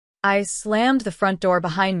I slammed the front door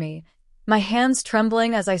behind me, my hands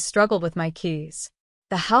trembling as I struggled with my keys.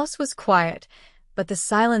 The house was quiet, but the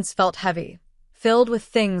silence felt heavy, filled with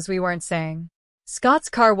things we weren't saying. Scott's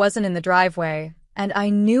car wasn't in the driveway, and I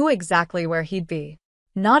knew exactly where he'd be.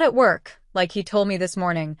 Not at work, like he told me this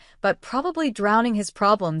morning, but probably drowning his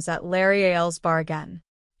problems at Larry Ailes' bar again.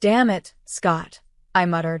 "Damn it, Scott," I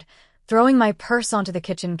muttered, throwing my purse onto the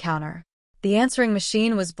kitchen counter. The answering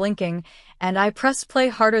machine was blinking, and I pressed play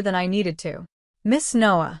harder than I needed to. "Miss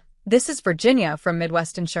Noah, this is Virginia from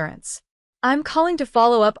Midwest Insurance. I'm calling to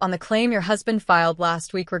follow up on the claim your husband filed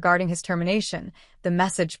last week regarding his termination," the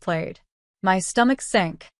message played. My stomach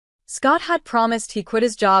sank. Scott had promised he quit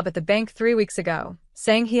his job at the bank 3 weeks ago,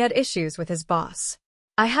 saying he had issues with his boss.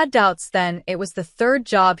 I had doubts then. It was the third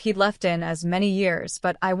job he'd left in as many years,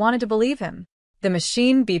 but I wanted to believe him. The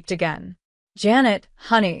machine beeped again. "Janet,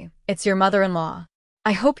 honey, it's your mother-in-law.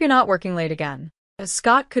 I hope you're not working late again.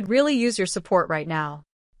 Scott could really use your support right now.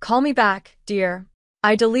 Call me back, dear."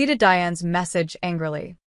 I deleted Diane's message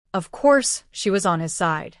angrily. Of course, she was on his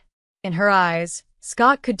side. In her eyes,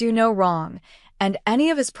 Scott could do no wrong, and any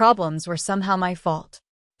of his problems were somehow my fault.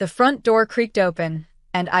 The front door creaked open,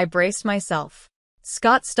 and I braced myself.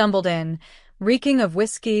 Scott stumbled in, reeking of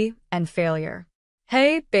whiskey and failure.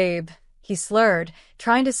 "Hey, babe," he slurred,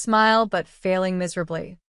 trying to smile but failing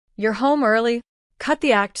miserably. "You're home early?" "Cut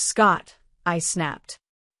the act, Scott," I snapped.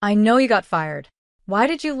 "I know you got fired. Why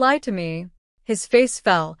did you lie to me?" His face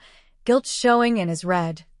fell, guilt showing in his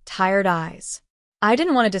red, tired eyes. "I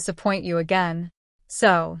didn't want to disappoint you again."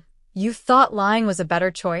 "So, you thought lying was a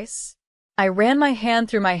better choice?" I ran my hand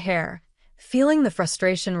through my hair, feeling the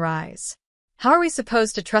frustration rise. "How are we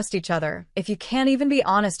supposed to trust each other if you can't even be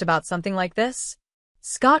honest about something like this?"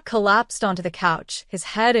 Scott collapsed onto the couch, his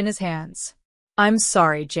head in his hands. "I'm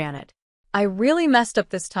sorry, Janet. I really messed up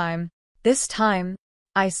this time." "This time,"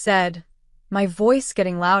 I said, my voice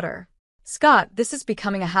getting louder. "Scott, this is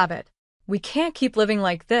becoming a habit. We can't keep living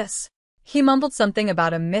like this." He mumbled something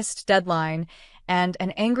about a missed deadline and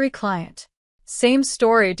an angry client. Same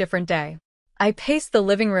story, different day. I paced the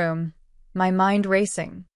living room, my mind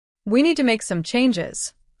racing. "We need to make some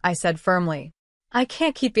changes," I said firmly. "I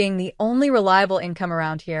can't keep being the only reliable income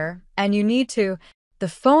around here, and you need to—" The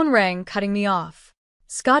phone rang, cutting me off.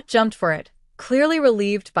 Scott jumped for it, clearly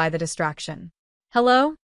relieved by the distraction.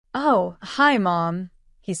 "Hello?" "Oh, hi, Mom,"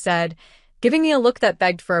 he said, giving me a look that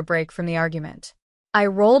begged for a break from the argument. I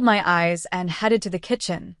rolled my eyes and headed to the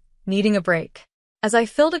kitchen, needing a break. As I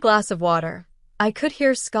filled a glass of water, I could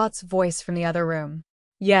hear Scott's voice from the other room.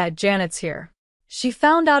 "Yeah, Janet's here. She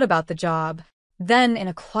found out about the job." Then, in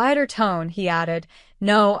a quieter tone, he added,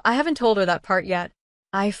 "No, I haven't told her that part yet."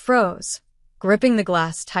 I froze, gripping the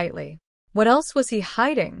glass tightly. What else was he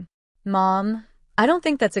hiding? "Mom, I don't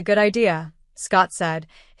think that's a good idea," Scott said,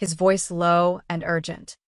 his voice low and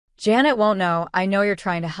urgent. "Janet won't know. I know you're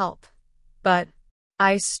trying to help. But—"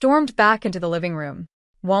 I stormed back into the living room.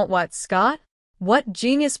 "Won't what, Scott? What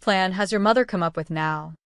genius plan has your mother come up with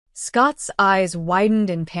now?" Scott's eyes widened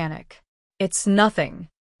in panic. "It's nothing."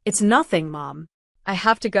 "It's nothing, Mom." "I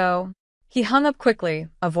have to go." He hung up quickly,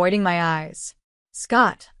 avoiding my eyes.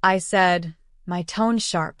 "Scott," I said, my tone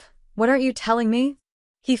sharp, "what aren't you telling me?"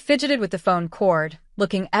 He fidgeted with the phone cord,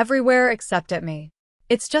 looking everywhere except at me.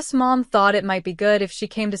 "It's just Mom thought it might be good if she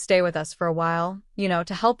came to stay with us for a while,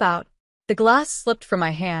 to help out." The glass slipped from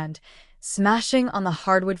my hand, smashing on the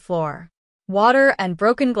hardwood floor. Water and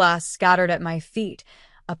broken glass scattered at my feet,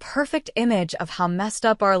 a perfect image of how messed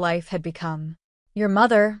up our life had become. "Your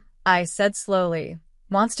mother," I said slowly,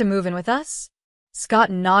 "wants to move in with us?"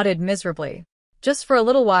 Scott nodded miserably. "Just for a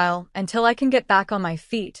little while, until I can get back on my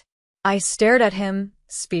feet." I stared at him,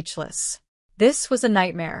 speechless. This was a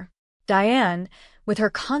nightmare. Diane, with her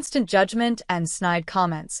constant judgment and snide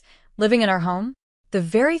comments, living in our home? The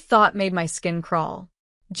very thought made my skin crawl.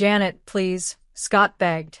 "Janet, please," Scott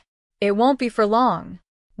begged. "It won't be for long.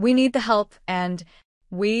 We need the help, and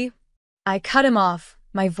I cut him off,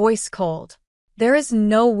 my voice cold. "There is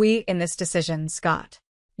no we in this decision, Scott.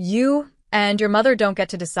 You and your mother don't get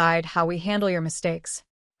to decide how we handle your mistakes."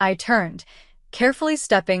 I turned, carefully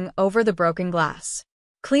stepping over the broken glass.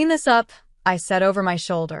 "Clean this up," I said over my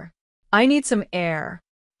shoulder. "I need some air."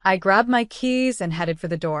 I grabbed my keys and headed for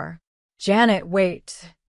the door. "Janet,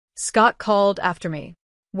 wait," Scott called after me.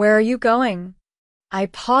 "Where are you going?" I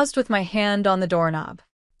paused with my hand on the doorknob.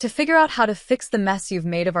 "To figure out how to fix the mess you've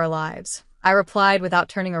made of our lives," I replied without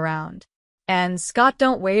turning around. And Scott,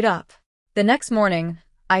 don't wait up. The next morning,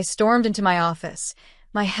 I stormed into my office,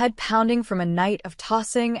 my head pounding from a night of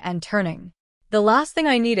tossing and turning. The last thing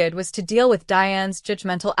I needed was to deal with Diane's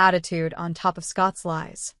judgmental attitude on top of Scott's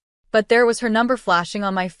lies. but there was her number flashing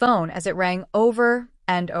on my phone as it rang over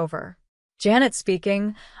and over. Janet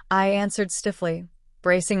speaking, I answered stiffly,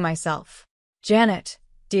 bracing myself. Janet,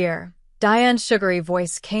 dear. Diane's sugary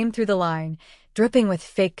voice came through the line, dripping with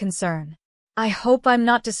fake concern. I hope I'm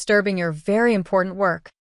not disturbing your very important work.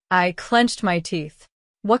 I clenched my teeth.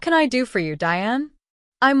 What can I do for you, Diane?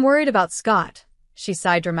 I'm worried about Scott, she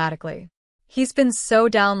sighed dramatically. He's been so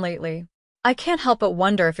down lately. I can't help but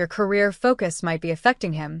wonder if your career focus might be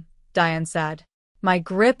affecting him, Diane said. My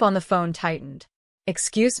grip on the phone tightened.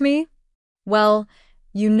 Excuse me? Well,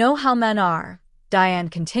 you know how men are, Diane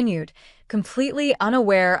continued, completely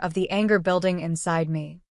unaware of the anger building inside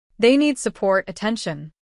me. They need support,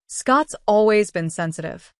 attention. Scott's always been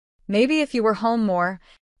sensitive. Maybe if you were home more.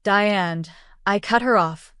 Diane, I cut her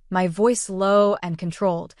off, my voice low and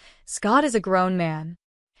controlled. Scott is a grown man.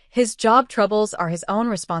 His job troubles are his own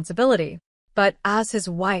responsibility. But as his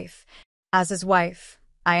wife,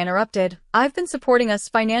 I interrupted, I've been supporting us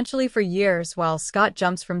financially for years while Scott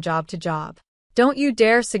jumps from job to job. Don't you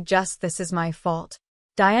dare suggest this is my fault.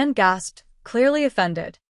 Diane gasped, clearly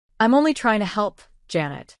offended. I'm only trying to help,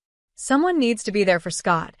 Janet. Someone needs to be there for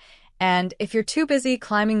Scott, and if you're too busy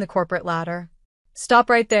climbing the corporate ladder. Stop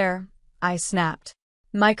right there, I snapped.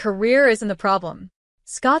 My career isn't the problem.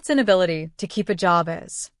 Scott's inability to keep a job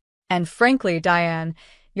is. And frankly, Diane,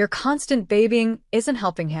 your constant babying isn't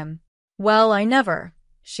helping him. Well, I never,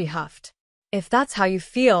 she huffed. If that's how you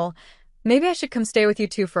feel, maybe I should come stay with you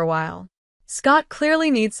two for a while. Scott clearly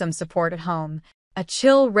needs some support at home. A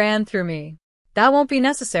chill ran through me. That won't be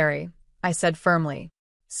necessary, I said firmly.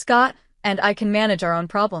 Scott and I can manage our own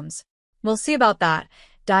problems. We'll see about that,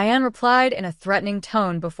 Diane replied in a threatening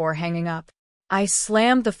tone before hanging up. I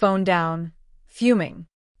slammed the phone down, fuming.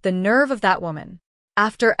 The nerve of that woman.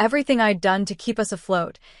 After everything I'd done to keep us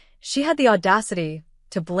afloat, she had the audacity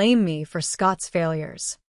to blame me for Scott's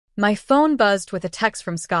failures. My phone buzzed with a text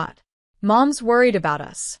from Scott. Mom's worried about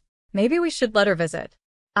us. Maybe we should let her visit.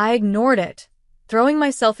 I ignored it, throwing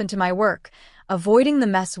myself into my work, avoiding the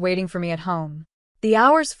mess waiting for me at home. The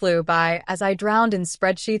hours flew by as I drowned in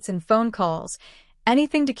spreadsheets and phone calls,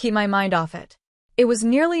 anything to keep my mind off it. It was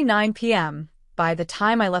nearly 9 p.m. by the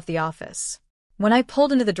time I left the office. When I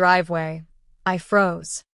pulled into the driveway, I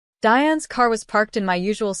froze. Diane's car was parked in my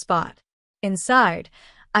usual spot. Inside,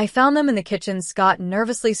 I found them in the kitchen, Scott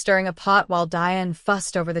nervously stirring a pot while Diane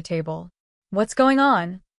fussed over the table. What's going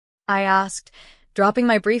on? I asked, dropping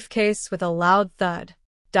my briefcase with a loud thud.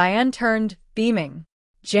 Diane turned, beaming.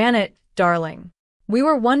 Janet, darling. We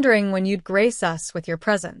were wondering when you'd grace us with your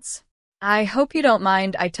presence. I hope you don't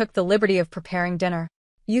mind I took the liberty of preparing dinner.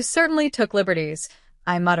 You certainly took liberties,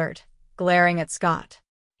 I muttered, glaring at Scott.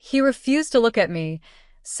 He refused to look at me,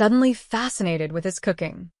 suddenly fascinated with his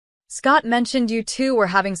cooking. Scott mentioned you two were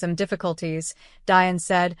having some difficulties, Diane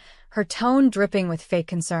said, her tone dripping with fake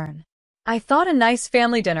concern. I thought a nice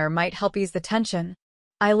family dinner might help ease the tension.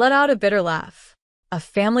 I let out a bitter laugh. A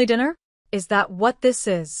family dinner? Is that what this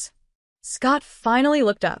is? Scott finally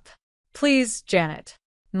looked up. Please, Janet.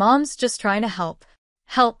 Mom's just trying to help.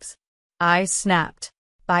 Helps? I snapped.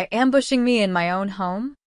 By ambushing me in my own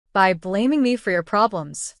home? By blaming me for your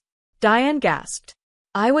problems? Diane gasped.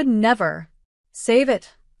 I would never. Save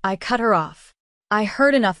it. I cut her off. I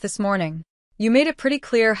heard enough this morning. You made it pretty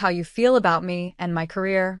clear how you feel about me and my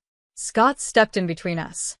career. Scott stepped in between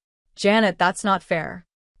us. Janet, that's not fair.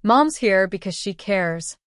 Mom's here because she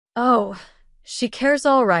cares. Oh, she cares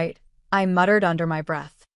all right, I muttered under my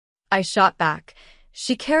breath. I shot back.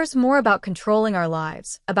 She cares more about controlling our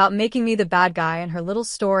lives, about making me the bad guy in her little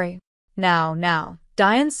story. Now,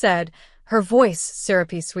 Diane said, her voice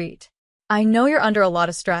syrupy sweet. I know you're under a lot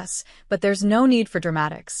of stress, but there's no need for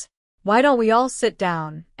dramatics. Why don't we all sit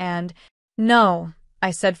down and— No,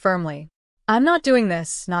 I said firmly. I'm not doing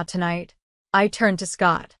this, not tonight. I turned to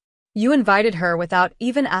Scott. You invited her without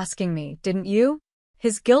even asking me, didn't you?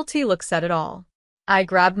 His guilty look said it all. I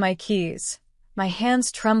grabbed my keys, my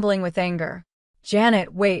hands trembling with anger.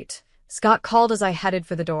 Janet, wait, Scott called as I headed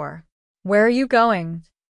for the door. Where are you going?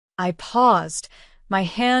 I paused, my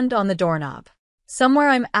hand on the doorknob. Somewhere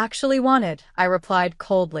I'm actually wanted, I replied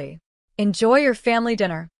coldly. Enjoy your family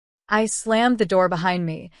dinner. I slammed the door behind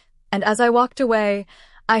me, and as I walked away,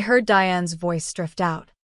 I heard Diane's voice drift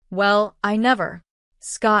out. Well, I never.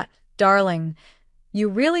 Scott, darling, you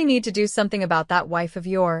really need to do something about that wife of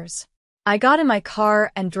yours. I got in my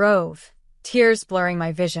car and drove, tears blurring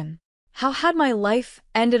my vision. How had my life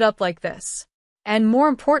ended up like this? And more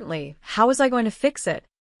importantly, how was I going to fix it?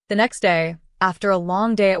 The next day, after a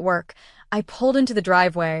long day at work, I pulled into the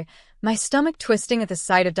driveway, my stomach twisting at the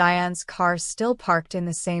sight of Diane's car still parked in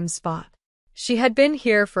the same spot. She had been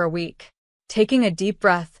here for a week. Taking a deep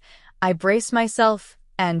breath, I braced myself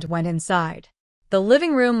and went inside. The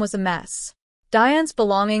living room was a mess. Diane's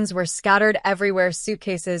belongings were scattered everywhere,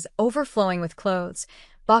 suitcases overflowing with clothes,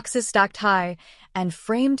 boxes stacked high, and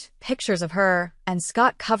framed pictures of her and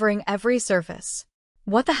Scott covering every surface.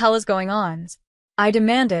 "What the hell is going on?" I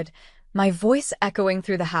demanded, my voice echoing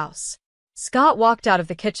through the house. Scott walked out of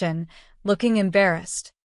the kitchen, looking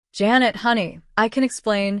embarrassed. "Janet, honey, I can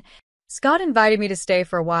explain." Scott invited me to stay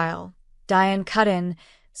for a while. Diane cut in,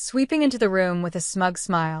 sweeping into the room with a smug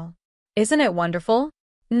smile. "Isn't it wonderful?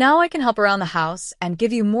 Now I can help around the house and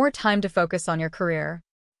give you more time to focus on your career."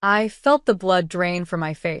 I felt the blood drain from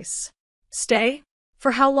my face. "Stay?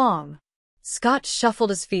 For how long?" Scott shuffled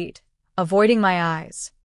his feet, avoiding my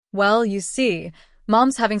eyes. "Well, you see,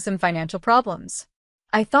 Mom's having some financial problems.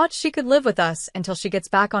 I thought she could live with us until she gets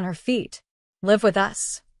back on her feet." "Live with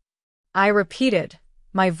us?" I repeated,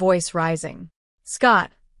 my voice rising.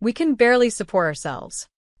 "Scott, we can barely support ourselves.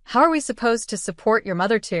 How are we supposed to support your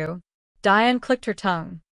mother too?" Diane clicked her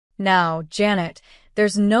tongue. "Now, Janet,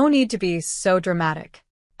 there's no need to be so dramatic.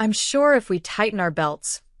 I'm sure if we tighten our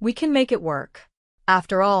belts, we can make it work.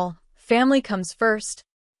 After all, family comes first."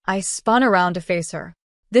 I spun around to face her.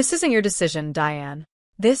 "This isn't your decision, Diane.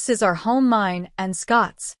 This is our home, mine and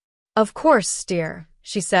Scott's." "Of course, dear,"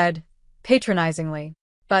 she said, patronizingly.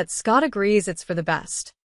 "But Scott agrees it's for the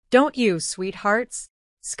best. Don't you, sweethearts?"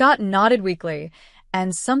 Scott nodded weakly,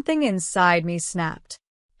 and something inside me snapped.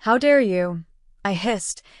 "How dare you?" I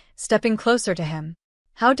hissed, stepping closer to him.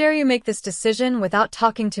 "How dare you make this decision without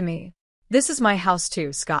talking to me? This is my house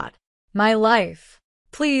too, Scott. My life."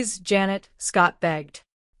 "Please, Janet," Scott begged.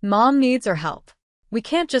 "Mom needs our help. We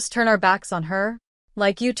can't just turn our backs on her.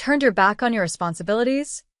 Like you turned your back on your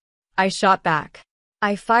responsibilities?" I shot back.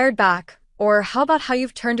 I fired back, "Or how about how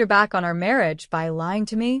you've turned your back on our marriage by lying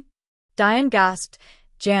to me?" Diane gasped.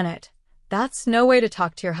 "Janet, that's no way to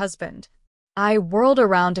talk to your husband." I whirled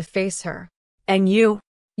around to face her. "And you?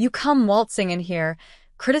 You come waltzing in here,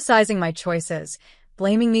 criticizing my choices,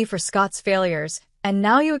 blaming me for Scott's failures, and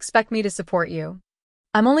now you expect me to support you?"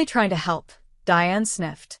 "I'm only trying to help," Diane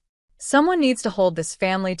sniffed. "Someone needs to hold this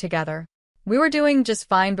family together. We were doing just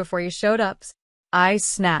fine before you showed up." I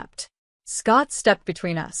snapped. Scott stepped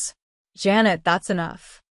between us. "Janet, that's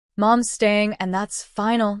enough. Mom's staying, and that's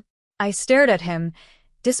final." I stared at him,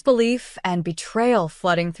 disbelief and betrayal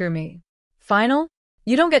flooding through me. "Final?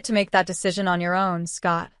 You don't get to make that decision on your own,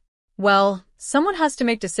 Scott." "Well, someone has to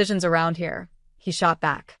make decisions around here," he shot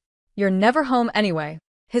back. "You're never home anyway."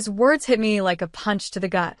 His words hit me like a punch to the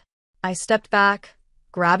gut. I stepped back,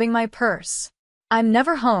 grabbing my purse. "I'm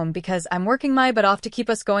never home because I'm working my butt off to keep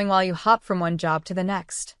us going while you hop from one job to the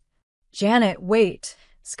next." "Janet, wait,"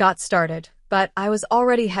 Scott started, but I was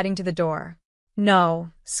already heading to the door.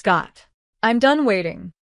 "No, Scott. I'm done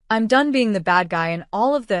waiting. I'm done being the bad guy in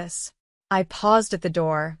all of this." I paused at the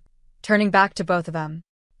door, turning back to both of them.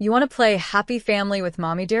 "You want to play happy family with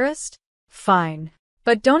Mommy, dearest? Fine.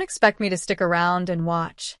 But don't expect me to stick around and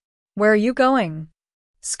watch." "Where are you going?"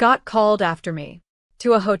 Scott called after me.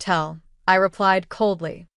 "To a hotel," I replied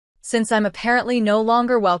coldly, "since I'm apparently no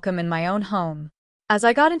longer welcome in my own home." As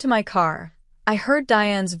I got into my car, I heard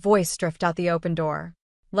Diane's voice drift out the open door.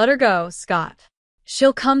 "Let her go, Scott.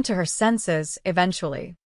 She'll come to her senses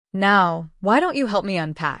eventually. Now, why don't you help me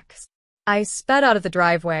unpack?" I sped out of the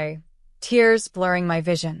driveway, tears blurring my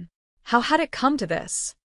vision. How had it come to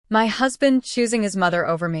this? My husband choosing his mother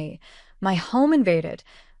over me, my home invaded,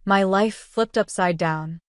 my life flipped upside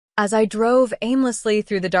down. As I drove aimlessly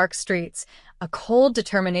through the dark streets, a cold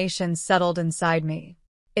determination settled inside me.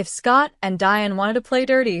 If Scott and Diane wanted to play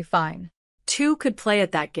dirty, fine. Two could play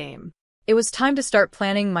at that game. It was time to start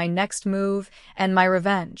planning my next move and my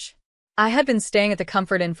revenge. I had been staying at the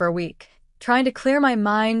Comfort Inn for a week, trying to clear my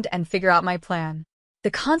mind and figure out my plan.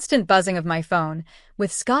 The constant buzzing of my phone,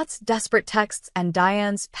 with Scott's desperate texts and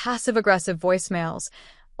Diane's passive-aggressive voicemails,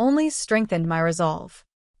 only strengthened my resolve.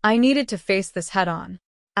 I needed to face this head-on.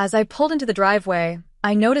 As I pulled into the driveway,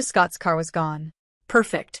 I noticed Scott's car was gone.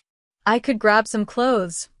 Perfect. I could grab some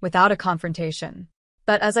clothes without a confrontation.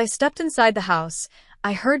 But as I stepped inside the house,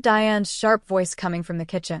 I heard Diane's sharp voice coming from the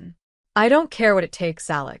kitchen. "I don't care what it takes,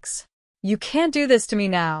 Alex. You can't do this to me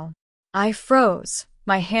now." I froze,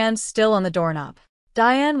 my hand still on the doorknob.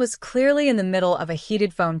 Diane was clearly in the middle of a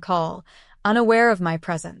heated phone call, unaware of my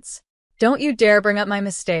presence. "Don't you dare bring up my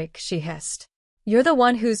mistake," she hissed. "You're the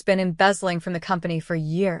one who's been embezzling from the company for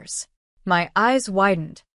years." My eyes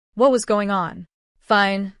widened. What was going on?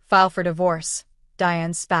 "Fine, file for divorce,"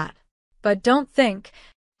 Diane spat. "But don't think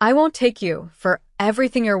I won't take you for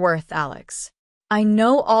everything you're worth, Alex. I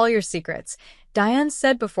know all your secrets," Diane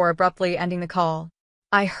said before abruptly ending the call.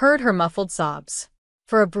 I heard her muffled sobs.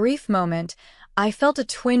 For a brief moment, I felt a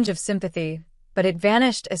twinge of sympathy, but it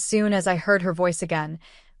vanished as soon as I heard her voice again,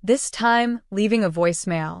 this time leaving a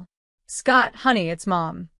voicemail. Scott, honey, it's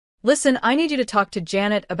Mom. Listen, I need you to talk to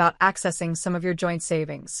Janet about accessing some of your joint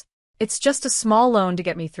savings. It's just a small loan to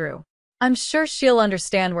get me through. I'm sure she'll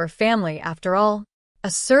understand we're family after all.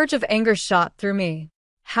 A surge of anger shot through me.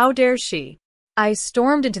 How dare she? I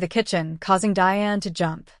stormed into the kitchen, causing Diane to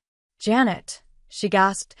jump. Janet, she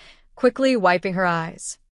gasped, quickly wiping her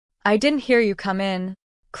eyes. I didn't hear you come in.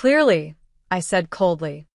 Clearly, I said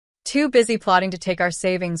coldly. Too busy plotting to take our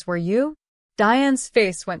savings, were you? Diane's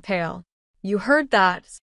face went pale. You heard that?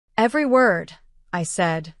 Every word, I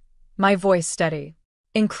said, my voice steady.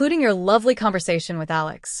 Including your lovely conversation with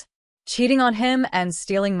Alex. Cheating on him and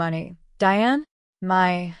stealing money. Diane?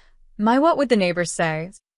 My what would the neighbors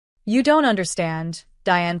say? You don't understand,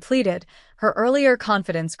 Diane pleaded, her earlier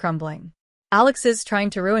confidence crumbling. Alex is trying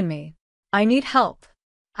to ruin me. I need help.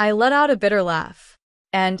 I let out a bitter laugh.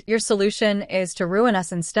 And your solution is to ruin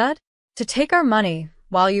us instead? To take our money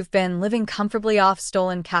while you've been living comfortably off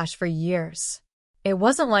stolen cash for years. It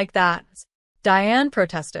wasn't like that, Diane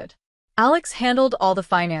protested. Alex handled all the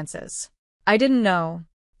finances. I didn't know.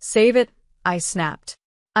 Save it, I snapped.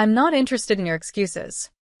 I'm not interested in your excuses.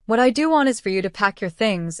 What I do want is for you to pack your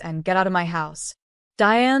things and get out of my house.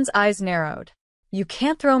 Diane's eyes narrowed. You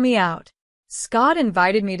can't throw me out. Scott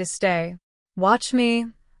invited me to stay. Watch me,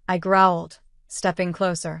 I growled, stepping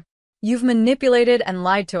closer. You've manipulated and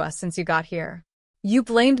lied to us since you got here. You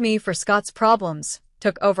blamed me for Scott's problems,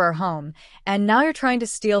 took over our home, and now you're trying to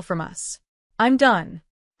steal from us. I'm done.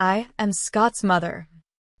 I am Scott's mother.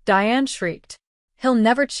 Diane shrieked. He'll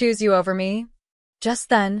never choose you over me. Just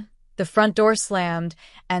then, the front door slammed,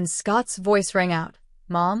 and Scott's voice rang out.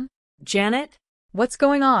 Mom? Janet? What's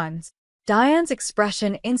going on? Diane's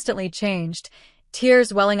expression instantly changed,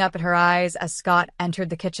 tears welling up at her eyes as Scott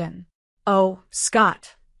entered the kitchen. Oh,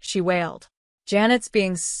 Scott, she wailed. Janet's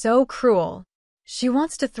being so cruel. She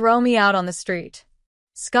wants to throw me out on the street.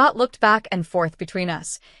 Scott looked back and forth between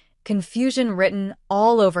us, confusion written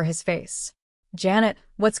all over his face. Janet,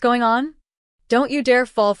 what's going on? Don't you dare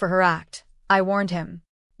fall for her act, I warned him.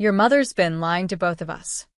 Your mother's been lying to both of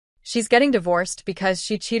us. She's getting divorced because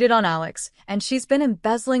she cheated on Alex, and she's been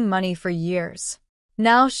embezzling money for years.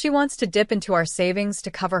 Now she wants to dip into our savings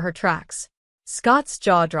to cover her tracks. Scott's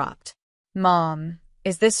jaw dropped. Mom,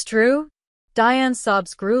 is this true? Diane's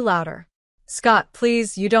sobs grew louder. Scott,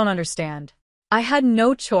 please, you don't understand. I had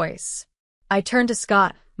no choice. I turned to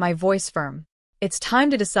Scott, my voice firm. It's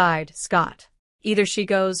time to decide, Scott. Either she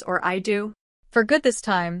goes or I do. For good this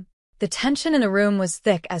time. The tension in the room was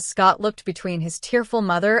thick as Scott looked between his tearful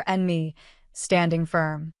mother and me, standing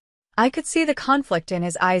firm. I could see the conflict in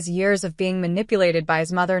his eyes, years of being manipulated by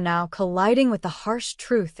his mother now colliding with the harsh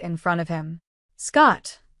truth in front of him.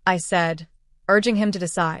 Scott, I said, urging him to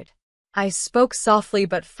decide. I spoke softly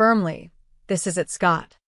but firmly. This is it,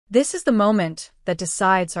 Scott. This is the moment that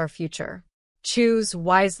decides our future. Choose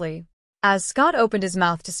wisely. As Scott opened his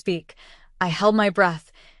mouth to speak, I held my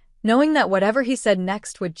breath, knowing that whatever he said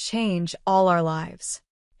next would change all our lives.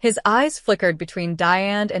 His eyes flickered between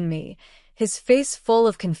Diane and me, his face full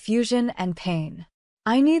of confusion and pain.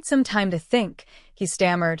 I need some time to think, he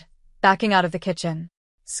stammered, backing out of the kitchen.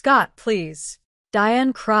 Scott, please.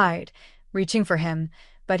 Diane cried, reaching for him,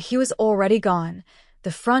 but he was already gone,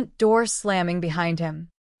 the front door slamming behind him.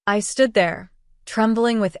 I stood there,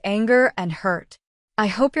 trembling with anger and hurt. I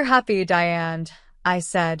hope you're happy, Diane, I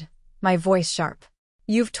said, my voice sharp.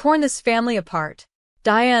 You've torn this family apart.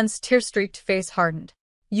 Diane's tear-streaked face hardened.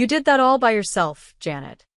 You did that all by yourself,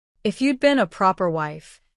 Janet. If you'd been a proper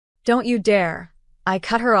wife. Don't you dare. I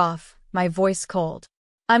cut her off, my voice cold.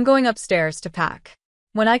 I'm going upstairs to pack.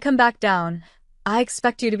 When I come back down, I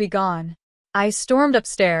expect you to be gone. I stormed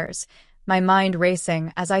upstairs, my mind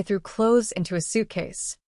racing as I threw clothes into a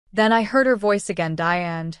suitcase. Then I heard her voice again.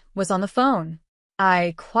 Diane was on the phone.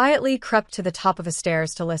 I quietly crept to the top of the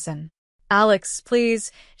stairs to listen. Alex, please,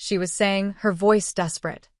 she was saying, her voice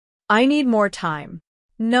desperate. I need more time.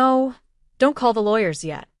 No, don't call the lawyers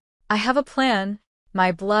yet. I have a plan.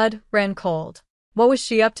 My blood ran cold. What was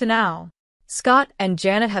she up to now? Scott and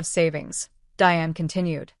Janet have savings, Diane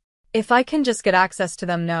continued. If I can just get access to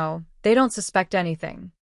them, no, they don't suspect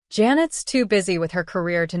anything. Janet's too busy with her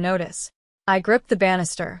career to notice. I gripped the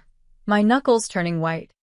banister, my knuckles turning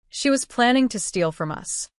white. She was planning to steal from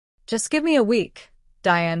us. Just give me a week,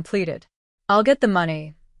 Diane pleaded. I'll get the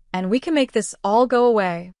money, and we can make this all go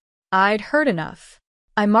away. I'd heard enough.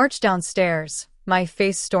 I marched downstairs, my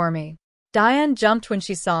face stormy. Diane jumped when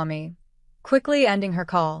she saw me, quickly ending her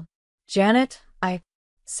call. Janet,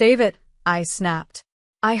 Save it, I snapped.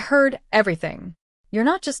 I heard everything. You're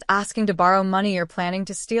not just asking to borrow money, you're planning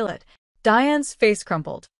to steal it. Diane's face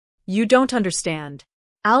crumpled. You don't understand.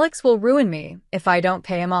 Alex will ruin me if I don't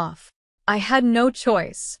pay him off. I had no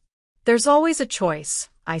choice. There's always a choice,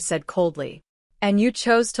 I said coldly. And you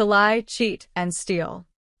chose to lie, cheat, and steal.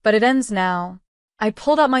 But it ends now. I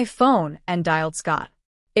pulled out my phone and dialed Scott.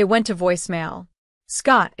 It went to voicemail.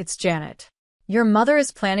 Scott, it's Janet. Your mother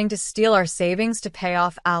is planning to steal our savings to pay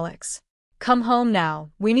off Alex. Come home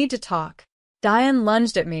now, we need to talk. Diane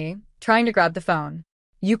lunged at me, trying to grab the phone.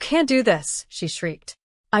 You can't do this, she shrieked.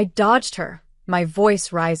 I dodged her, my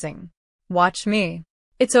voice rising. Watch me.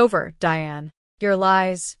 It's over, Diane. Your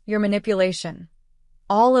lies, your manipulation.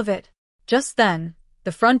 All of it. Just then,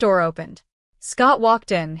 the front door opened. Scott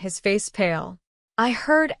walked in, his face pale. I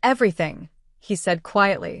heard everything, he said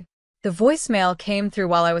quietly. The voicemail came through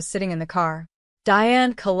while I was sitting in the car.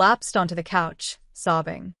 Diane collapsed onto the couch,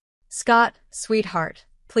 sobbing. Scott, sweetheart,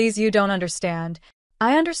 please, you don't understand.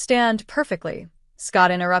 I understand perfectly,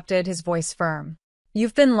 Scott interrupted, his voice firm.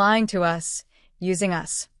 You've been lying to us, using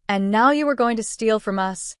us, and now you are going to steal from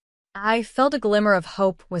us. I felt a glimmer of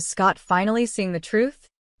hope. Was Scott finally seeing the truth?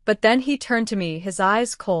 But then he turned to me, his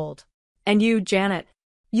eyes cold. And you, Janet?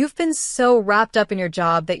 You've been so wrapped up in your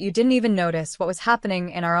job that you didn't even notice what was happening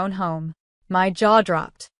in our own home. My jaw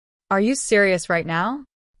dropped. Are you serious right now?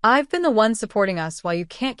 I've been the one supporting us while you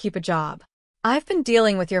can't keep a job. I've been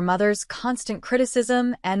dealing with your mother's constant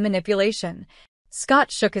criticism and manipulation.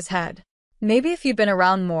 Scott shook his head. Maybe if you'd been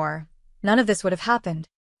around more, none of this would have happened.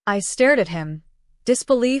 I stared at him,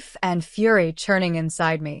 disbelief and fury churning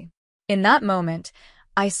inside me. In that moment,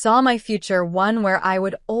 I saw my future, one where I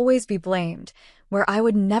would always be blamed, where I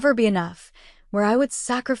would never be enough, where I would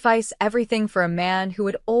sacrifice everything for a man who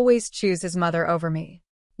would always choose his mother over me.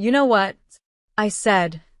 You know what? I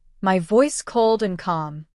said, my voice cold and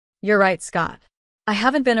calm. You're right, Scott. I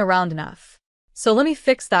haven't been around enough. So let me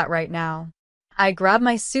fix that right now. I grabbed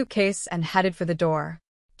my suitcase and headed for the door.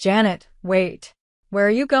 Janet, wait. Where are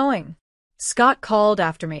you going? Scott called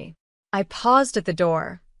after me. I paused at the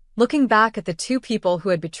door, looking back at the two people who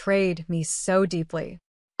had betrayed me so deeply.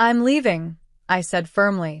 I'm leaving, I said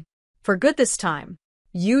firmly. For good this time.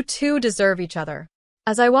 You two deserve each other.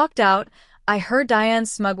 As I walked out, I heard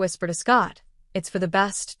Diane's smug whisper to Scott, it's for the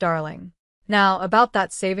best, darling. Now, about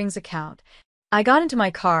that savings account. I got into my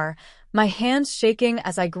car, my hands shaking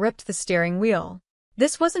as I gripped the steering wheel.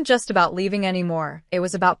 This wasn't just about leaving anymore, it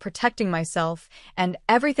was about protecting myself and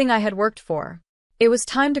everything I had worked for. It was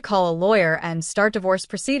time to call a lawyer and start divorce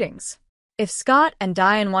proceedings. If Scott and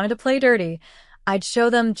Diane wanted to play dirty, I'd show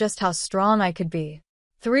them just how strong I could be.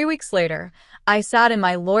 3 weeks later, I sat in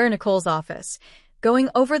my lawyer Nicole's office, going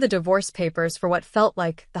over the divorce papers for what felt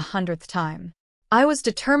like the 100th time. I was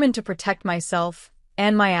determined to protect myself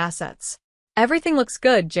and my assets. Everything looks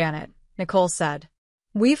good, Janet, Nicole said.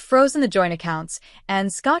 We've frozen the joint accounts,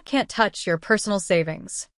 and Scott can't touch your personal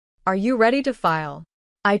savings. Are you ready to file?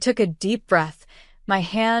 I took a deep breath, my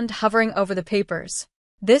hand hovering over the papers.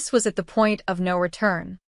 This was at the point of no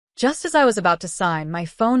return. Just as I was about to sign, my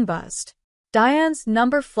phone buzzed. Diane's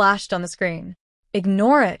number flashed on the screen.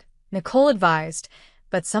 Ignore it, Nicole advised,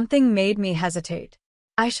 but something made me hesitate.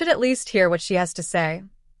 I should at least hear what she has to say,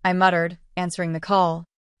 I muttered, answering the call.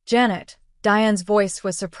 Janet, Diane's voice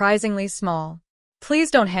was surprisingly small.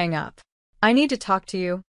 Please don't hang up. I need to talk to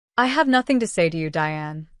you. I have nothing to say to you,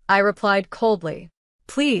 Diane, I replied coldly.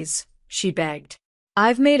 Please, she begged.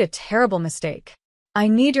 I've made a terrible mistake. I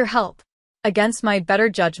need your help. Against my better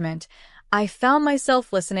judgment, I found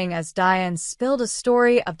myself listening as Diane spilled a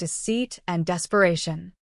story of deceit and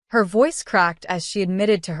desperation. Her voice cracked as she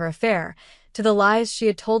admitted to her affair, to the lies she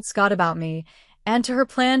had told Scott about me, and to her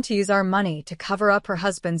plan to use our money to cover up her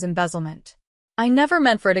husband's embezzlement. I never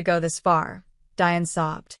meant for it to go this far, Diane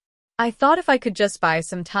sobbed. I thought if I could just buy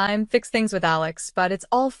some time, fix things with Alex, but it's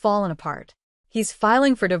all fallen apart. He's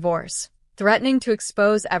filing for divorce, threatening to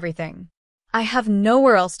expose everything. I have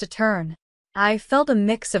nowhere else to turn. I felt a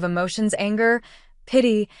mix of emotions, anger,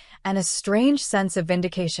 pity, and a strange sense of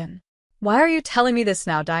vindication. Why are you telling me this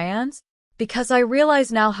now, Diane? Because I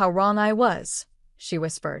realize now how wrong I was, she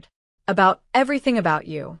whispered. About everything about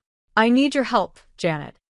you. I need your help,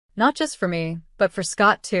 Janet. Not just for me, but for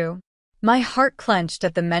Scott too. My heart clenched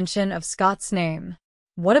at the mention of Scott's name.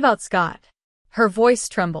 What about Scott? Her voice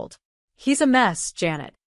trembled. He's a mess,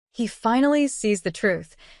 Janet. He finally sees the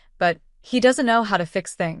truth, but he doesn't know how to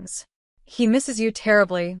fix things. He misses you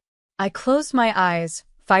terribly. I closed my eyes,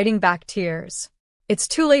 fighting back tears. It's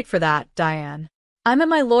too late for that, Diane. I'm at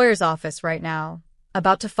my lawyer's office right now,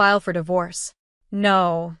 about to file for divorce.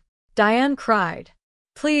 No, Diane cried.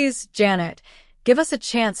 Please, Janet, give us a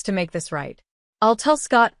chance to make this right. I'll tell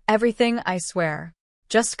Scott everything, I swear.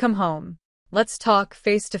 Just come home. Let's talk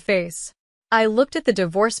face to face. I looked at the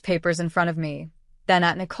divorce papers in front of me, then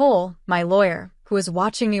at Nicole, my lawyer, who was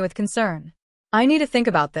watching me with concern. I need to think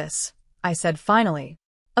about this, I said finally.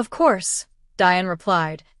 Of course, Diane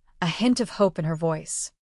replied, a hint of hope in her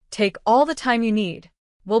voice. Take all the time you need.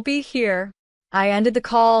 We'll be here. I ended the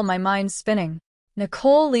call, my mind spinning.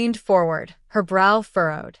 Nicole leaned forward, her brow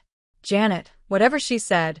furrowed. Janet, whatever she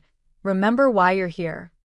said, remember why you're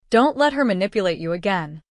here. Don't let her manipulate you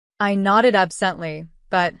again. I nodded absently,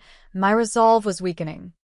 but my resolve was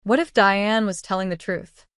weakening. What if Diane was telling the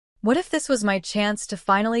truth? What if this was my chance to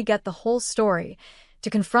finally get the whole story, to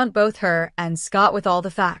confront both her and Scott with all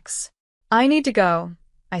the facts? I need to go,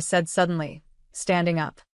 I said suddenly, standing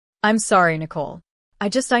up. I'm sorry, Nicole. I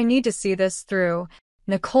need to see this through.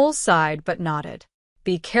 Nicole sighed but nodded.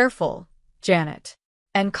 Be careful, Janet.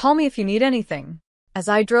 And call me if you need anything. As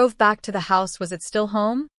I drove back to the house, was it still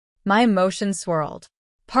home? My emotions swirled.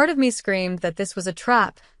 Part of me screamed that this was a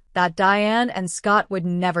trap, that Diane and Scott would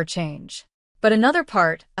never change. But another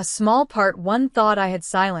part, a small part one thought I had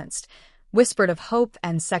silenced, whispered of hope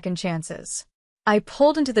and second chances. I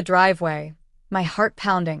pulled into the driveway, my heart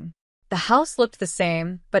pounding. The house looked the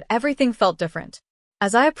same, but everything felt different.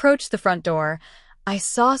 As I approached the front door, I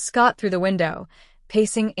saw Scott through the window,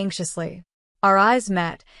 pacing anxiously. Our eyes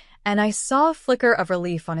met, and I saw a flicker of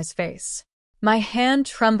relief on his face. My hand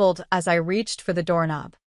trembled as I reached for the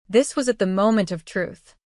doorknob. This was at the moment of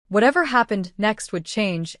truth. Whatever happened next would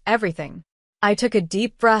change everything. I took a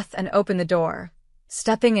deep breath and opened the door,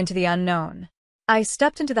 stepping into the unknown. I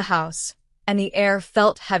stepped into the house, and the air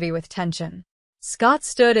felt heavy with tension. Scott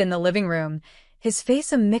stood in the living room, his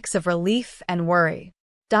face a mix of relief and worry.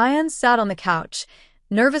 Diane sat on the couch,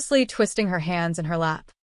 nervously twisting her hands in her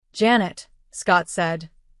lap. Janet, Scott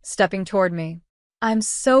said, stepping toward me. I'm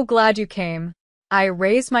so glad you came. I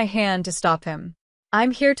raised my hand to stop him.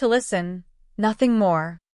 I'm here to listen, nothing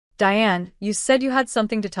more. Diane, you said you had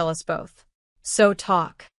something to tell us both. So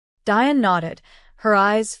talk. Diane nodded, her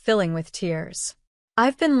eyes filling with tears.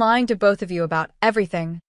 I've been lying to both of you about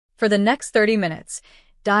everything. For the next 30 minutes,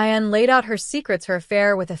 Diane laid out her secrets, her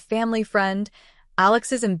affair with a family friend,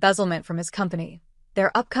 Alex's embezzlement from his company,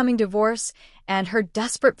 their upcoming divorce, and her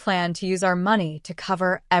desperate plan to use our money to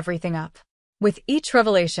cover everything up. With each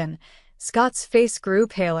revelation, Scott's face grew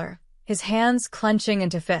paler, his hands clenching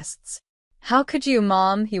into fists. How could you,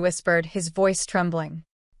 Mom? He whispered, his voice trembling.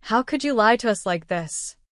 How could you lie to us like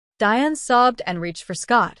this? Diane sobbed and reached for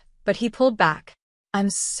Scott, but he pulled back.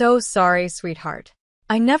 I'm so sorry, sweetheart.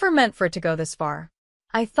 I never meant for it to go this far.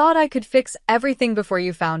 I thought I could fix everything before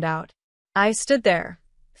you found out. I stood there,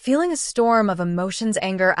 feeling a storm of emotions,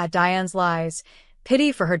 anger at Diane's lies,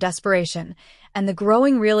 pity for her desperation, and the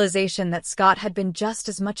growing realization that Scott had been just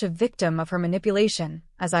as much a victim of her manipulation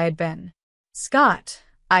as I had been. Scott,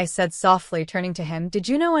 I said softly, turning to him, did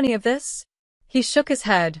you know any of this? He shook his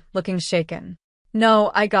head, looking shaken.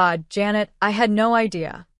 No, Janet, I had no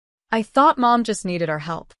idea. I thought Mom just needed our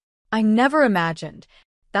help. I never imagined.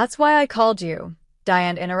 That's why I called you,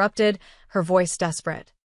 Diane interrupted, her voice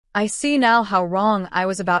desperate. I see now how wrong I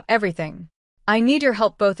was about everything. I need your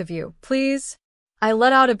help, both of you, please. I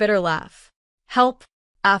let out a bitter laugh. Help?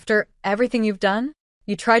 After everything you've done?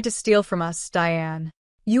 You tried to steal from us, Diane.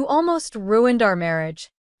 You almost ruined our marriage.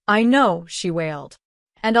 I know, she wailed.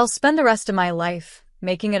 And I'll spend the rest of my life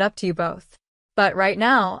making it up to you both. But right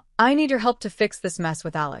now, I need your help to fix this mess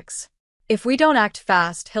with Alex. If we don't act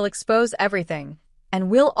fast, he'll expose everything, and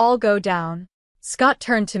we'll all go down. Scott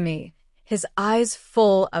turned to me, his eyes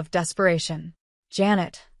full of desperation.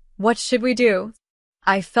 Janet, what should we do?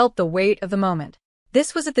 I felt the weight of the moment.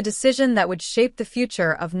 This was the decision that would shape the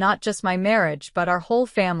future of not just my marriage but our whole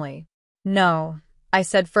family. No, I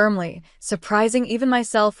said firmly, surprising even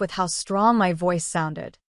myself with how strong my voice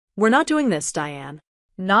sounded. We're not doing this, Diane.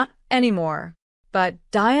 Not anymore. But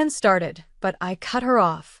Diane started, but I cut her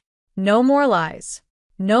off. No more lies.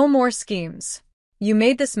 No more schemes. You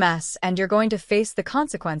made this mess and you're going to face the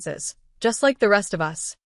consequences, just like the rest of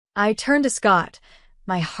us. I turned to Scott,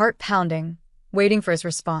 my heart pounding, waiting for his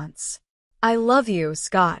response. I love you,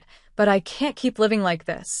 Scott, but I can't keep living like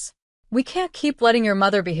this. We can't keep letting your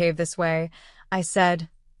mother behave this way, I said,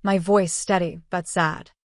 my voice steady but sad.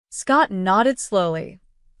 Scott nodded slowly,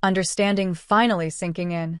 understanding finally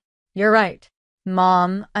sinking in. You're right.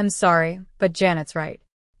 Mom, I'm sorry, but Janet's right.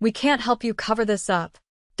 We can't help you cover this up.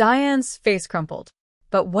 Diane's face crumpled.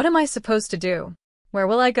 But what am I supposed to do? Where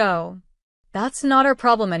will I go? That's not our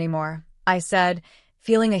problem anymore, I said,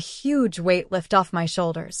 feeling a huge weight lift off my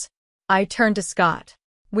shoulders. I turned to Scott.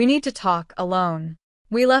 We need to talk alone.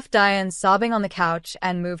 We left Diane sobbing on the couch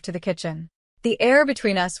and moved to the kitchen. The air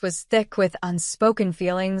between us was thick with unspoken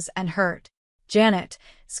feelings and hurt. "Janet,"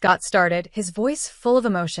 Scott started, his voice full of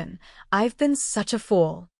emotion, "I've been such a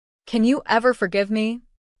fool. Can you ever forgive me?"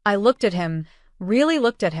 I looked at him, really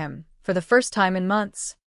looked at him, for the first time in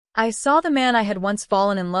months. I saw the man I had once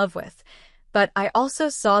fallen in love with, but I also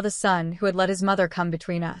saw the son who had let his mother come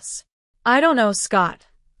between us. "I don't know, Scott,"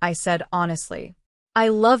 I said honestly. "I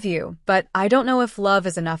love you, but I don't know if love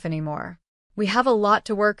is enough anymore. We have a lot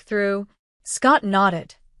to work through." Scott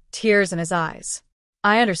nodded, tears in his eyes.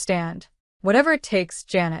 "I understand. Whatever it takes,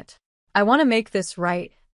 Janet. I want to make this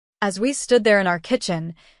right." As we stood there in our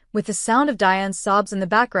kitchen, with the sound of Diane's sobs in the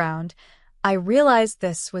background, I realized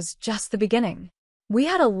this was just the beginning. We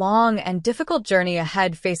had a long and difficult journey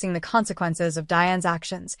ahead, facing the consequences of Diane's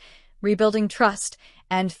actions, rebuilding trust,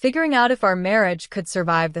 and figuring out if our marriage could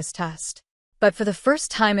survive this test. But for the first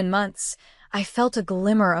time in months, I felt a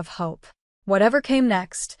glimmer of hope. Whatever came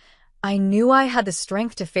next, I knew I had the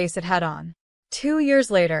strength to face it head-on. 2 years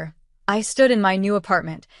later, I stood in my new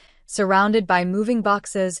apartment, surrounded by moving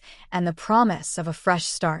boxes and the promise of a fresh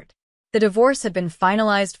start. The divorce had been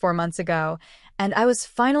finalized 4 months ago, and I was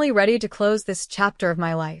finally ready to close this chapter of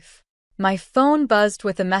my life. My phone buzzed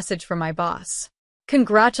with a message from my boss.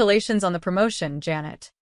 "Congratulations on the promotion,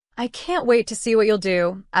 Janet. I can't wait to see what you'll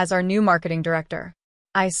do as our new marketing director."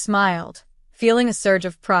 I smiled, feeling a surge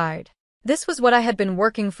of pride. This was what I had been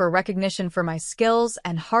working for: recognition for my skills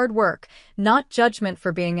and hard work, not judgment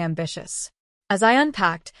for being ambitious. As I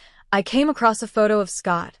unpacked, I came across a photo of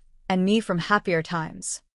Scott and me from happier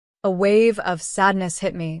times. A wave of sadness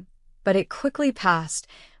hit me, but it quickly passed,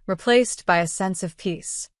 replaced by a sense of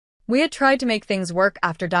peace. We had tried to make things work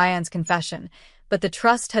after Diane's confession, but the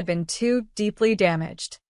trust had been too deeply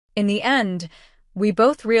damaged. In the end, we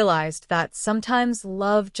both realized that sometimes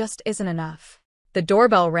love just isn't enough. The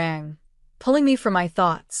doorbell rang, pulling me from my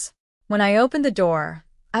thoughts. When I opened the door,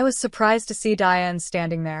 I was surprised to see Diane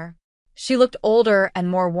standing there. She looked older and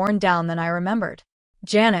more worn down than I remembered.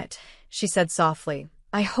 "Janet," she said softly,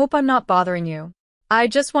 "I hope I'm not bothering you. I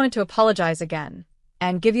just wanted to apologize again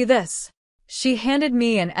and give you this." She handed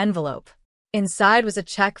me an envelope. Inside was a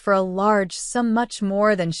check for a large sum, much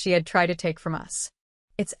more than she had tried to take from us.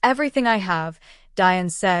 "It's everything I have," Diane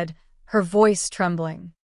said, her voice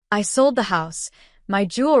trembling. "I sold the house, my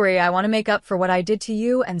jewelry. I want to make up for what I did to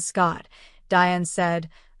you and Scott," Diane said,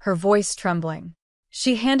 her voice trembling.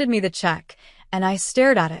 She handed me the check, and I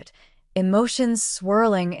stared at it, emotions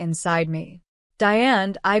swirling inside me.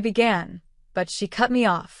 "Diane," I began, but she cut me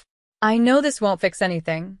off. "I know this won't fix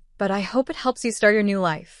anything, but I hope it helps you start your new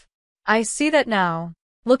life. I see that now."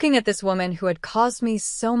 Looking at this woman who had caused me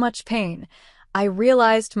so much pain, I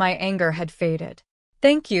realized my anger had faded.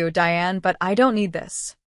 "Thank you, Diane, but I don't need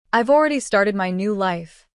this. I've already started my new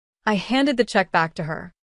life." I handed the check back to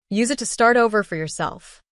her. "Use it to start over for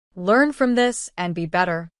yourself. Learn from this and be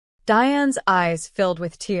better." Diane's eyes filled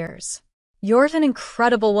with tears. "You're an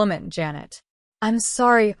incredible woman, Janet. I'm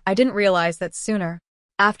sorry I didn't realize that sooner."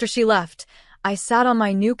 After she left, I sat on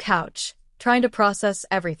my new couch, trying to process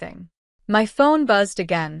everything. My phone buzzed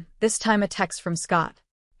again, this time a text from Scott.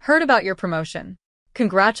 "Heard about your promotion.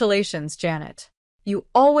 Congratulations, Janet. You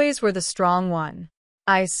always were the strong one."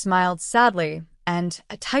 I smiled sadly and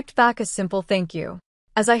typed back a simple thank you.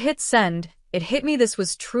 As I hit send, it hit me this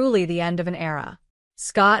was truly the end of an era.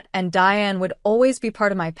 Scott and Diane would always be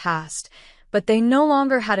part of my past, but they no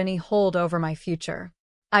longer had any hold over my future.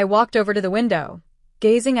 I walked over to the window,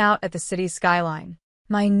 gazing out at the city skyline.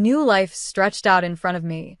 My new life stretched out in front of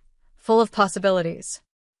me, full of possibilities.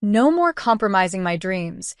 No more compromising my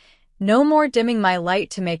dreams, no more dimming my light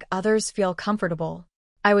to make others feel comfortable.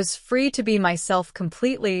 I was free to be myself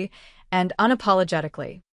completely and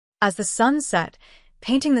unapologetically. As the sun set,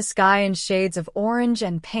 painting the sky in shades of orange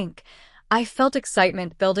and pink, I felt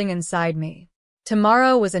excitement building inside me.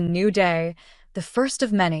 Tomorrow was a new day, the first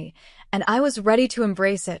of many, and I was ready to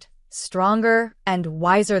embrace it, stronger and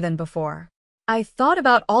wiser than before. I thought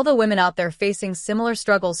about all the women out there facing similar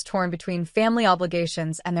struggles, torn between family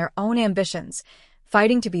obligations and their own ambitions,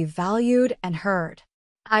 fighting to be valued and heard.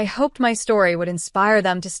 I hoped my story would inspire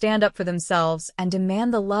them to stand up for themselves and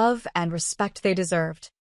demand the love and respect they deserved.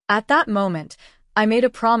 At that moment, I made a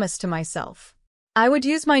promise to myself. I would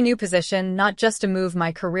use my new position not just to move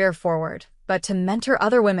my career forward, but to mentor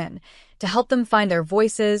other women, to help them find their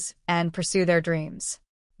voices and pursue their dreams.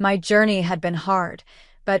 My journey had been hard,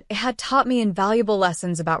 but it had taught me invaluable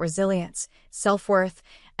lessons about resilience, self-worth,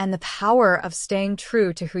 and the power of staying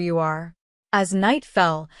true to who you are. As night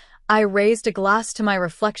fell, I raised a glass to my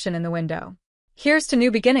reflection in the window. "Here's to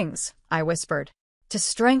new beginnings," I whispered. "To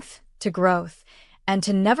strength, to growth, and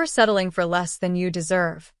to never settling for less than you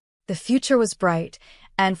deserve." The future was bright,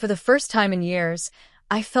 and for the first time in years,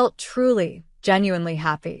 I felt truly, genuinely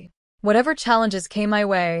happy. Whatever challenges came my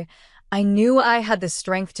way, I knew I had the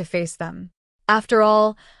strength to face them. After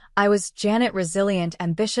all, I was Janet, resilient,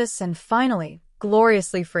 ambitious, and finally,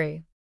 gloriously free.